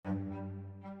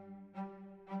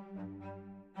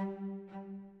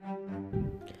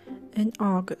In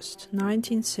August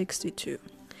 1962,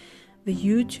 the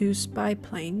U-2 spy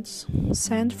planes,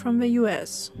 sent from the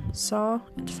US, saw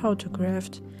and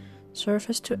photographed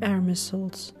surface-to-air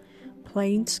missiles,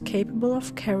 planes capable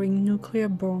of carrying nuclear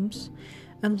bombs,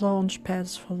 and launch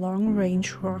pads for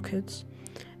long-range rockets,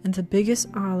 in the biggest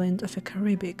island of the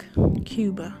Caribbean,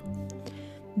 Cuba.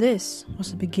 This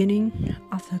was the beginning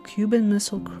of the Cuban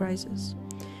Missile Crisis,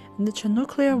 in which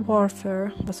nuclear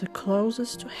warfare was the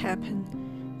closest to happen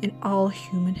in all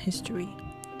human history.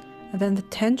 And then the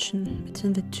tension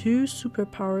between the two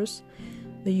superpowers,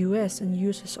 the US and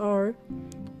USSR,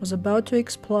 was about to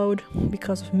explode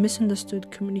because of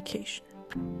misunderstood communication.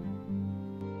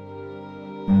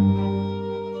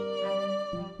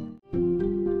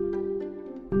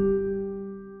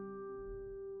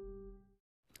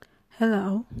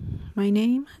 Hello, my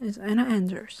name is Anna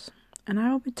Anders, and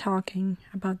I will be talking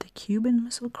about the Cuban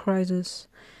Missile Crisis,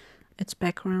 its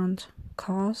background,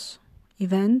 cause,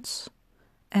 events,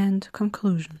 and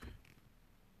conclusion.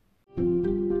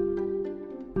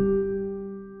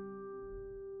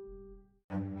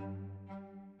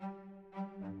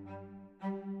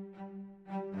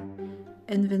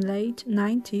 In the late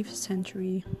 19th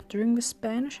century, during the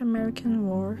Spanish-American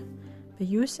War, the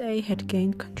USA had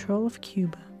gained control of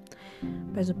Cuba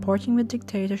by supporting the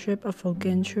dictatorship of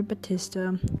Fulgencio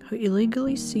Batista, who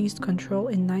illegally seized control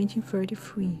in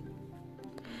 1933.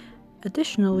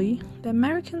 Additionally, the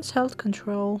Americans held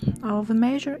control of a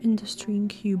major industry in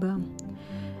Cuba,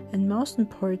 and most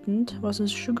important was the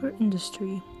sugar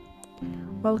industry.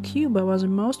 While Cuba was the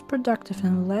most productive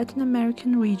in the Latin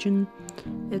American region,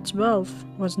 its wealth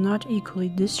was not equally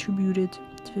distributed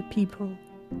to the people.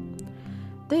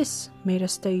 This made a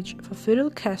stage for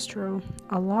Fidel Castro,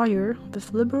 a lawyer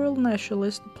with liberal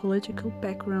nationalist political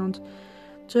background,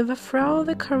 to overthrow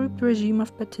the corrupt regime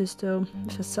of Batista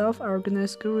with a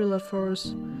self-organized guerrilla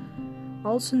force,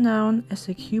 also known as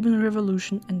the Cuban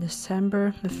Revolution, in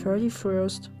December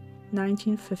 31st,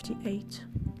 1958.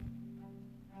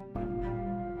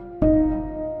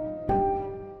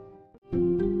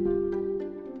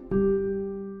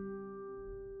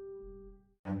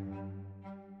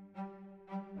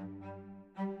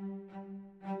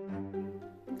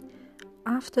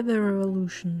 After the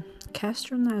revolution,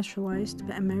 Castro nationalized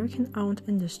the American-owned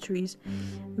industries,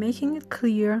 making it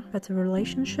clear that the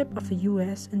relationship of the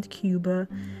US and Cuba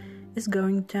is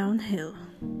going downhill.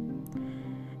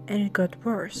 And it got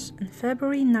worse. In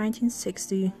February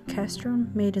 1960, Castro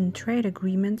made a trade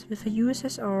agreement with the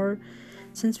USSR,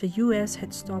 since the US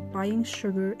had stopped buying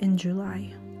sugar in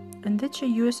July, in which the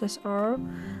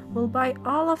USSR will buy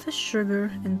all of the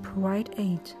sugar and provide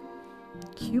aid.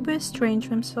 Cuba estranged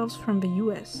themselves from the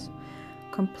US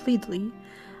completely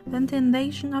when the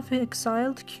invasion of the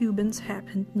exiled Cubans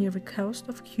happened near the coast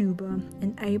of Cuba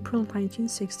in April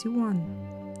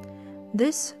 1961.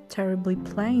 This terribly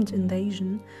planned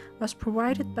invasion was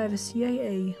provided by the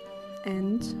CIA,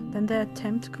 and when the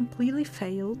attempt completely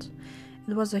failed,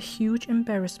 it was a huge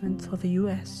embarrassment for the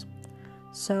US.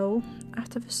 So,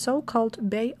 after the so-called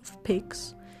Bay of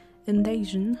Pigs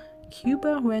invasion,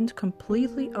 Cuba went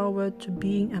completely over to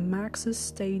being a Marxist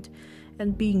state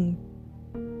and being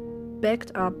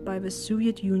backed up by the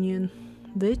Soviet Union,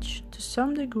 which, to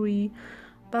some degree,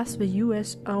 was the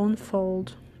US' own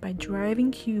fault by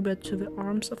driving Cuba to the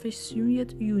arms of the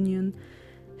Soviet Union,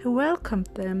 who welcomed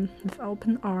them with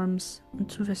open arms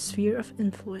into the sphere of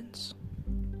influence.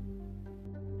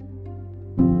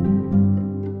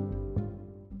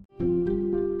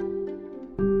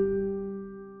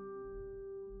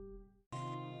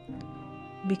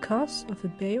 Because of the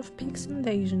Bay of Pigs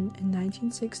invasion in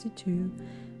 1962,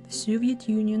 the Soviet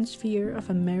Union's fear of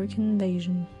American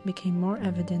invasion became more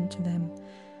evident to them,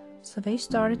 so they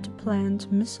started to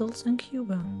plant missiles in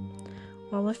Cuba.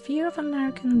 While the fear of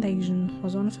American invasion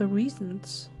was one of the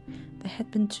reasons, there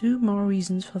had been two more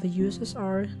reasons for the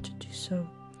USSR to do so.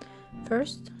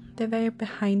 First, they were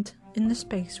behind in the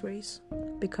space race,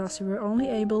 because they were only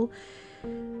able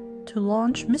to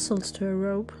launch missiles to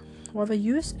Europe, while the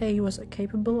USA was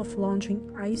capable of launching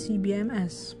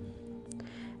ICBMs.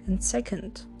 And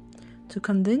second, to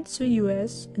convince the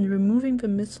US in removing the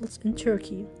missiles in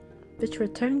Turkey, which were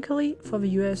technically for the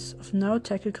US of no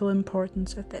tactical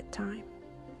importance at that time.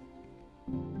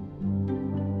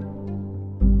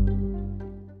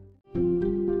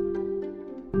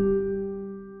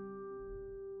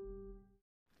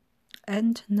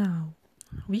 And now,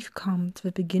 we've come to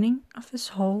the beginning of this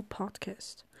whole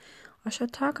podcast. I shall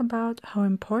talk about how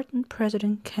important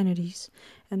President Kennedy's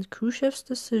and Khrushchev's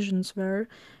decisions were,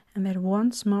 and that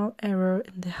one small error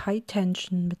in the high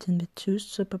tension between the two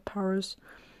superpowers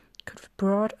could have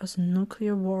brought us a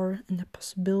nuclear war and the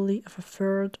possibility of a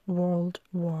third world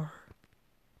war.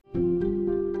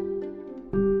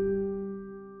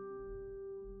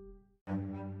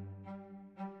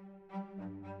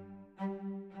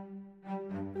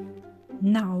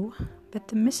 Now that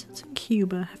the missiles in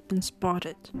Cuba have been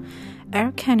spotted,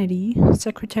 R. Kennedy,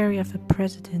 Secretary of the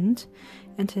President,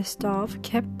 and his staff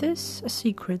kept this a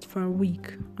secret for a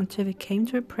week until they came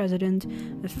to the President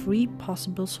with three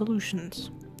possible solutions.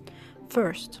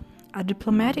 First, a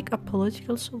diplomatic or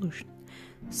political solution.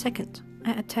 Second,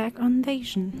 an attack on the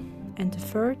nation. And the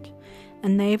third, a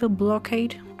naval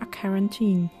blockade or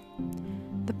quarantine.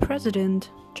 The President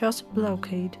chose a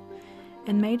blockade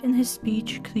and made in his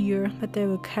speech clear that they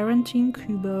will quarantine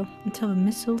Cuba until the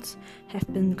missiles have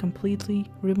been completely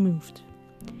removed.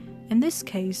 In this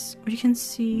case, we can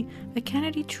see that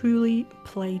Kennedy truly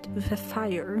played with a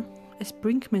fire, as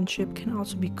brinkmanship can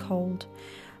also be called,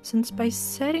 since by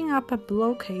setting up a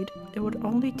blockade it would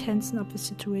only tension up the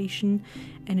situation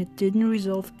and it didn't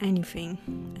resolve anything,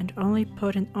 and only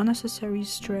put an unnecessary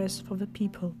stress for the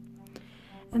people.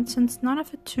 And since none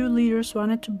of the two leaders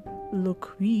wanted to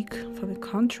look weak for the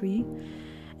country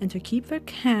and to keep their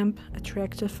camp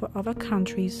attractive for other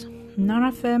countries, none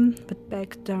of them would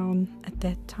back down at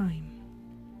that time.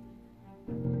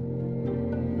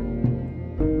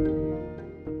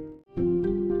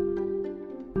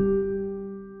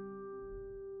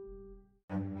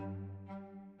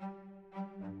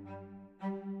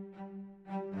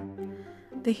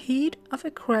 The heat of the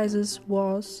crisis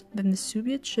was when the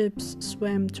Soviet ships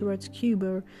swam towards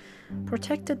Cuba,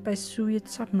 protected by Soviet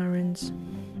submarines.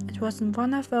 It was in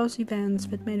one of those events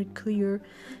that made it clear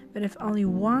that if only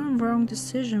one wrong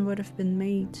decision would have been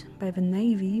made by the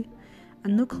Navy, a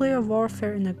nuclear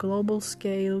warfare in a global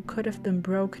scale could have been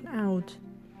broken out.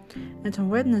 And on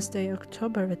Wednesday,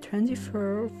 October the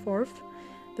 24th,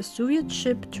 the Soviet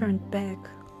ship turned back,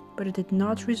 but it did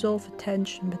not resolve the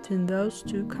tension between those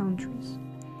two countries.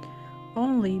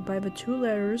 Only by the two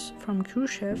letters from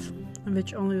Khrushchev, in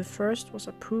which only the first was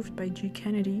approved by G.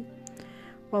 Kennedy,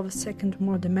 while the second,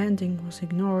 more demanding, was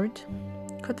ignored,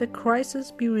 could the crisis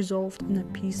be resolved in a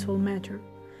peaceful manner.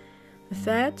 With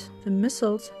that, the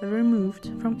missiles were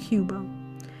removed from Cuba,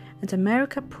 and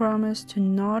America promised to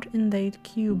not invade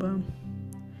Cuba.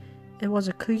 It was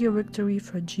a clear victory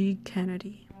for G.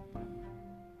 Kennedy.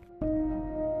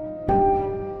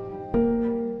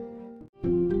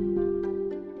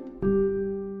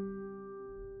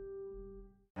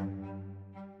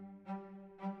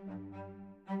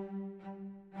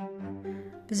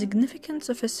 The significance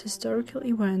of this historical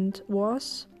event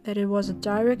was that it was a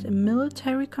direct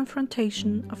military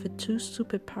confrontation of the two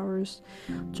superpowers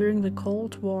during the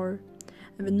Cold War,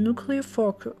 and the nuclear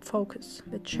focus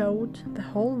that showed the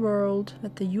whole world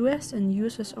that the US and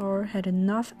USSR had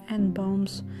enough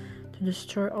N-bombs to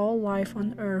destroy all life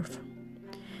on Earth.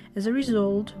 As a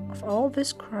result of all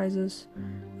this crisis,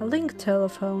 a link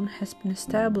telephone has been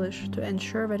established to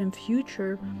ensure that in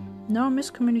future no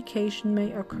miscommunication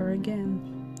may occur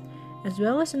again, as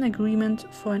well as an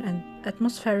agreement for an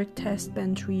atmospheric test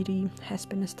ban treaty has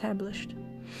been established.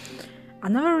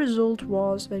 Another result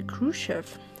was that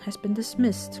Khrushchev has been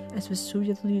dismissed as the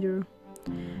Soviet leader,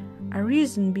 a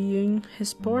reason being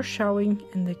his poor showing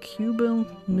in the Cuban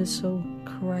Missile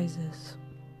Crisis.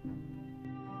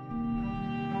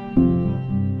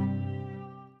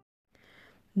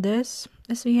 This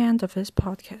is the end of this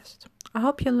podcast. I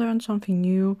hope you learned something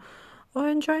new or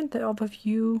enjoyed the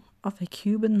overview of the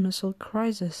Cuban Missile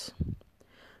Crisis.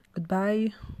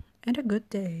 Goodbye and a good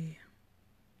day.